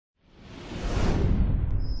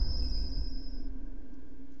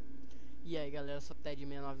aí galera, sou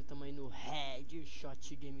Ted69, tamo aí no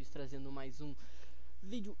Headshot Games trazendo mais um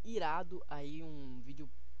vídeo irado aí, um vídeo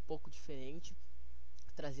pouco diferente,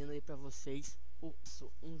 trazendo aí pra vocês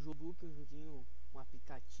um joguinho, um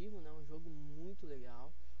aplicativo, né, um jogo muito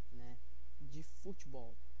legal, né, de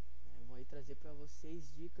futebol. Vou aí trazer pra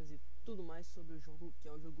vocês dicas e tudo mais sobre o jogo, que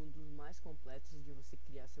é um jogo um dos mais completos de você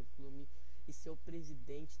criar seu clube e seu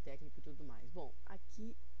presidente técnico e tudo mais. Bom,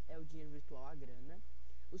 aqui é o dinheiro virtual, a grana,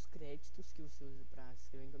 os créditos que você usa para se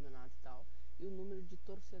inscrever em campeonato e tal, e o número de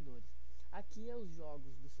torcedores. Aqui é os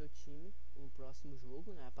jogos do seu time, o próximo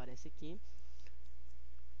jogo, né, aparece aqui,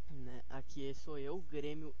 né, aqui sou eu,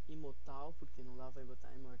 Grêmio Imortal, porque não dá pra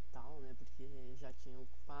botar Imortal, né, porque já tinha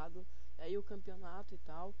ocupado, aí o campeonato e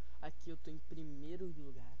tal. Aqui eu tô em primeiro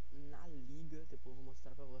lugar na liga, depois eu vou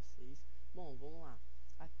mostrar pra vocês. Bom, vamos lá,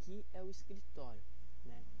 aqui é o escritório,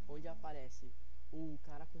 né, onde aparece o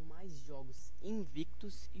cara com mais jogos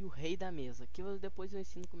invictos e o rei da mesa, que depois eu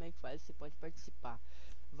ensino como é que faz, você pode participar.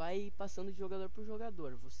 Vai passando de jogador por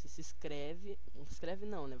jogador, você se inscreve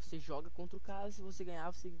não, né? Você joga contra o cara, se você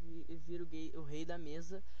ganhar, você vira o rei da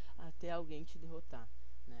mesa até alguém te derrotar,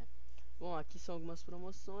 né? Bom, aqui são algumas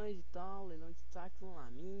promoções e tal, leilão de destaque, vamos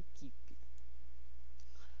lá, minha equipe.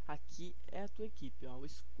 Aqui é a tua equipe, ó, o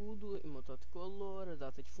escudo, emote tricolor, a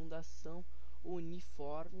data de fundação, o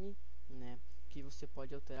uniforme, né? Que você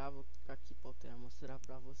pode alterar, vou ficar aqui para alterar, mostrar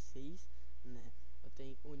para vocês, né? Eu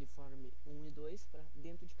tenho uniforme 1 e 2 para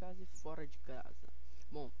dentro de casa e fora de casa.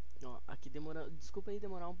 Bom, ó, aqui desculpa aí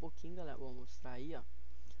demorar um pouquinho, galera. Vou mostrar aí, ó.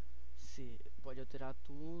 Você pode alterar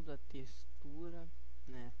tudo, a textura,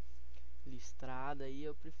 né? Listrada aí,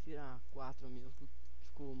 eu prefiro a 4 mesmo,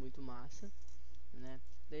 ficou muito massa, né?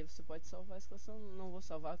 Daí você pode salvar a escalação, não vou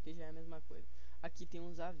salvar porque já é a mesma coisa. Aqui tem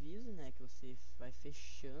uns avisos, né, que você vai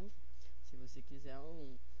fechando. Se você quiser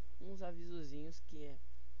uns avisozinhos que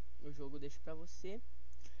o jogo deixa pra você.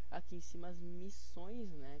 Aqui em cima as missões,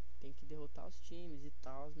 né, tem que derrotar os times e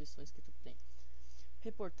tal, as missões que tu tem.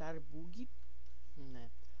 Reportar bug, né,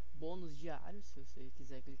 bônus diários, se você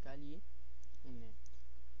quiser clicar ali, né.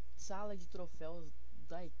 Sala de troféus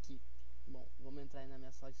da equipe. Bom, vamos entrar aí na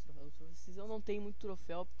minha sala de troféus. Eu não tenho muito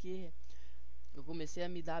troféu porque eu comecei a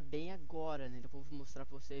me dar bem agora, né? Depois vou mostrar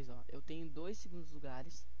pra vocês, ó. Eu tenho 2 segundos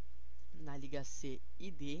lugares na Liga C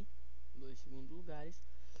e D, 2 segundos lugares.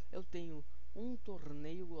 Eu tenho um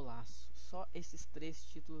torneio golaço. Só esses 3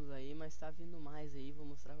 títulos aí, mas tá vindo mais aí. Vou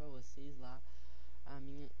mostrar pra vocês lá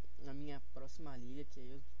a minha próxima liga, que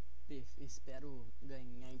aí eu espero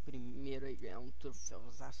ganhar em primeiro aí, ganhar um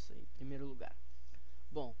troféuzaço aí, primeiro lugar.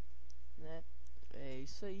 Bom, né, é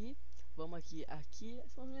isso aí. Vamos aqui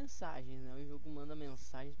são as mensagens, né? O jogo manda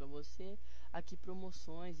mensagens pra você. Aqui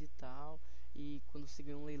promoções e tal, e quando você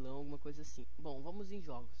ganha um leilão, alguma coisa assim. Bom, vamos em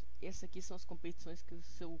jogos. Essas aqui são as competições que o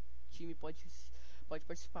seu time pode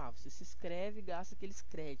participar. Você se inscreve e gasta aqueles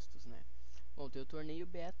créditos, né? Bom, tem o torneio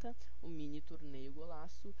beta, o mini torneio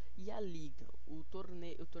golaço e a liga. O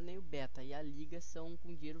torneio beta e a liga são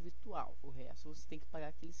com dinheiro virtual. O resto você tem que pagar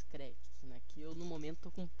aqueles créditos, né? Que eu no momento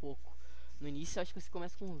tô com pouco. No início acho que você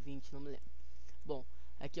começa com 20, não me lembro. Bom,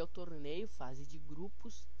 aqui é o torneio, fase de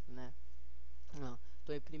grupos, né?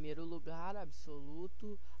 Tô em primeiro lugar,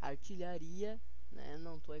 absoluto, artilharia, né?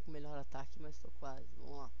 Não tô aí com o melhor ataque, mas tô quase.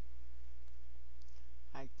 Vamos lá.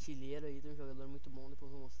 Artilheiro aí, tem um jogador muito bom,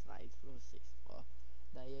 depois vou mostrar isso pra vocês, ó.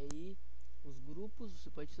 Daí aí, os grupos, você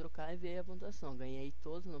pode trocar e ver a pontuação. Ganhei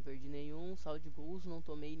todos, não perdi nenhum, saldo de gols, não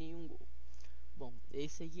tomei nenhum gol. Bom,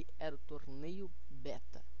 esse aqui era o torneio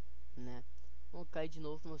beta, né? Vou cair de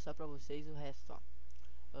novo pra mostrar pra vocês o resto, ó.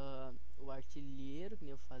 O artilheiro, que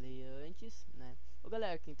nem eu falei antes, né? Ô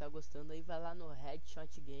galera, quem tá gostando aí, vai lá no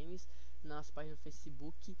Headshot Games, na nossa página do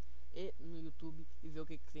Facebook e no YouTube e ver o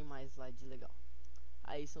que tem mais lá de legal.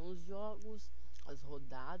 Aí são os jogos, as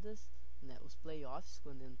rodadas, né, os playoffs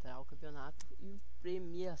quando entrar o campeonato e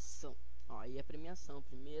premiação. Ó, aí é premiação,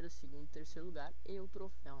 primeiro, segundo, terceiro lugar e o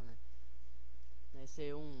troféu, né? Esse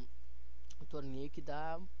é um torneio que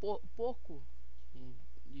dá pouco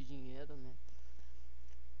de dinheiro, né?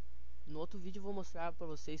 No outro vídeo eu vou mostrar pra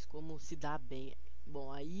vocês como se dá bem.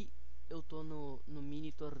 Bom, aí eu tô no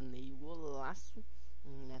mini torneio golaço,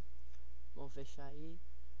 né? Vamos fechar aí.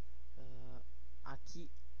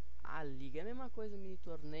 Aqui a liga é a mesma coisa, mini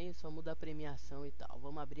torneio, só muda a premiação e tal.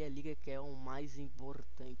 Vamos abrir a liga, que é o mais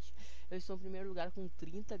importante. Eu estou em primeiro lugar com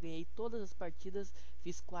 30, ganhei todas as partidas,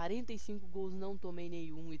 fiz 45 gols, não tomei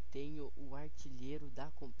nenhum e tenho o artilheiro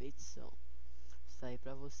da competição. Isso aí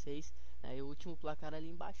pra vocês. Aí o último placar ali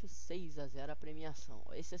embaixo, 6-0 a premiação.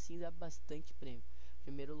 Esse assim dá bastante prêmio.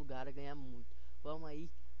 Primeiro lugar a ganhar muito. Vamos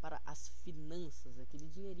aí para as finanças, aquele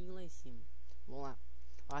dinheirinho lá em cima. Vamos lá.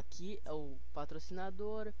 Aqui é o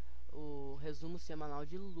patrocinador, o resumo semanal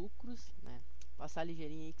de lucros, né? Passar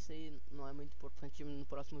ligeirinho aí que isso aí não é muito importante, no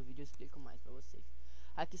próximo vídeo eu explico mais pra vocês.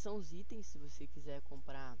 Aqui são os itens, se você quiser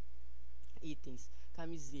comprar itens,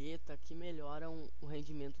 camiseta, que melhoram o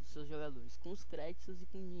rendimento dos seus jogadores, com os créditos e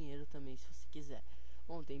com dinheiro também, se você quiser.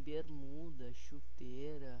 Bom, tem bermuda,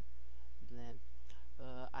 chuteira, né?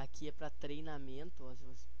 Aqui é para treinamento, ó, se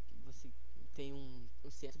você tem um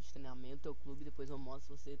centro de treinamento, é o clube, depois eu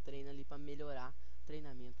mostro, você treina ali para melhorar o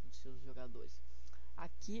treinamento dos seus jogadores.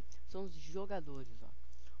 Aqui são os jogadores, ó,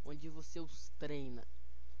 onde você os treina.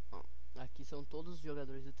 Ó, aqui são todos os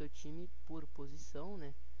jogadores do teu time por posição,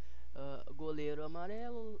 né? Goleiro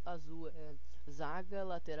amarelo, azul é zaga,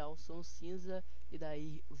 lateral são cinza e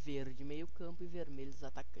daí verde meio campo e vermelhos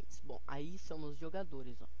atacantes. Bom, aí são os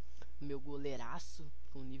jogadores, ó. Meu goleiraço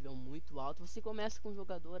com nível muito alto. Você começa com um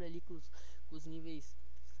jogador ali com os níveis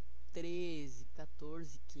 13,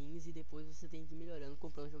 14, 15 e depois você tem que ir melhorando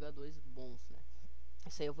comprando jogadores bons, né?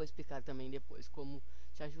 Isso aí eu vou explicar também depois como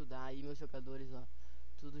te ajudar aí, meus jogadores, ó.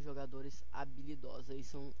 Tudo jogadores habilidosos. Aí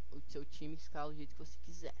são o seu time que escala do jeito que você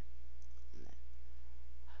quiser, né?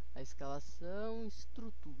 A escalação,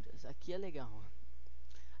 estruturas. Aqui é legal, ó.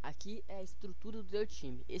 Aqui é a estrutura do teu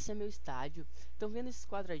time. Esse é meu estádio. Estão vendo esses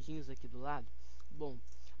quadradinhos aqui do lado? Bom,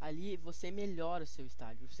 ali você melhora o seu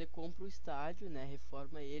estádio. Você compra o estádio, né?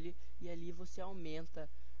 Reforma ele e ali você aumenta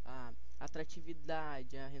a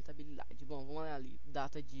atratividade, a rentabilidade. Bom, vamos lá ali.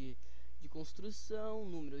 Data de construção,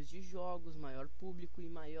 números de jogos, maior público e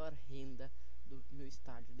maior renda do meu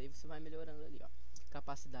estádio. Daí você vai melhorando ali, ó.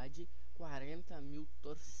 Capacidade 40 mil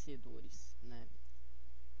torcedores, né?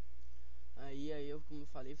 Aí como eu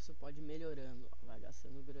falei, você pode ir melhorando, ó, vai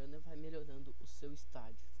gastando grana e vai melhorando o seu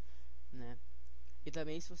estádio, né? E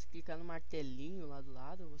também se você clicar no martelinho lá do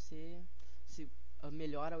lado, você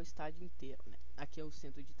melhora o estádio inteiro, né? Aqui é o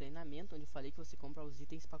centro de treinamento, onde eu falei que você compra os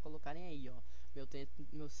itens para colocarem aí, ó.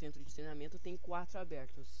 Meu centro de treinamento tem 4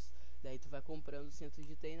 abertos. Daí tu vai comprando o centro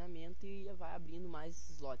de treinamento e vai abrindo mais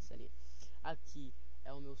slots ali. Aqui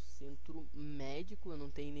é o meu centro médico, eu não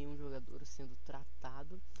tenho nenhum jogador sendo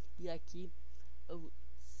tratado. E aqui é o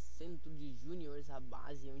centro de juniors, a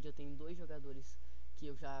base, onde eu tenho 2 jogadores que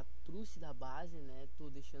eu já trouxe da base, né? Tô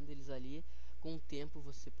deixando eles ali. Com o tempo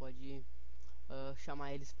você pode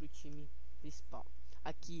chamar eles pro time principal.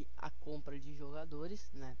 Aqui a compra de jogadores,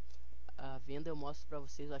 né? A venda eu mostro pra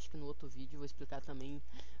vocês, eu acho que no outro vídeo eu vou explicar também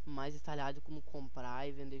mais detalhado como comprar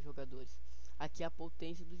e vender jogadores. Aqui a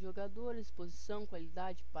potência dos jogadores, posição,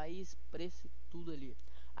 qualidade, país, preço, tudo ali.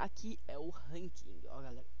 Aqui é o ranking, ó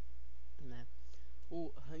galera, né?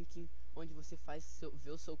 O ranking onde você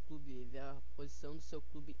vê o seu clube, vê a posição do seu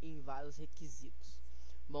clube em vários requisitos.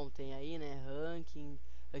 Bom, tem aí, né, ranking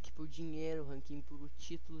por dinheiro, ranking por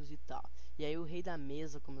títulos e tal. E aí o rei da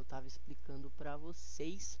mesa, como eu tava explicando pra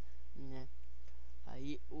vocês, né?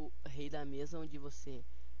 Aí o rei da mesa onde você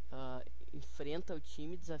enfrenta o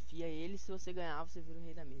time, desafia ele, se você ganhar você vira o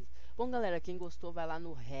rei da mesa. Bom galera, quem gostou vai lá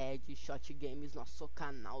no Shot Games, nosso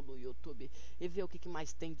canal do YouTube, e vê o que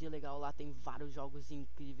mais tem de legal lá. Tem vários jogos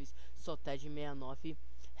incríveis. Soted 69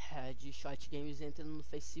 Shot Games, entra no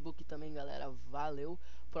Facebook também galera, valeu.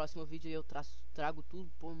 Próximo vídeo eu trago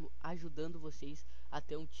tudo ajudando vocês a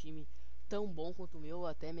ter um time tão bom quanto o meu,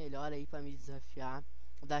 até melhor aí para me desafiar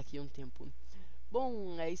daqui a um tempo.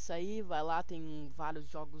 Bom, é isso aí, vai lá, tem vários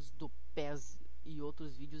jogos do PES e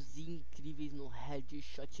outros vídeos incríveis no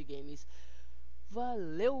Shot Games.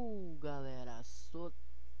 Valeu, galera, sou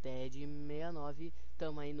Ted69,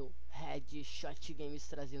 tamo aí no Shot Games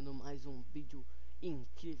trazendo mais um vídeo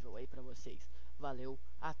incrível aí pra vocês. Valeu,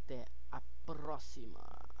 até a próxima.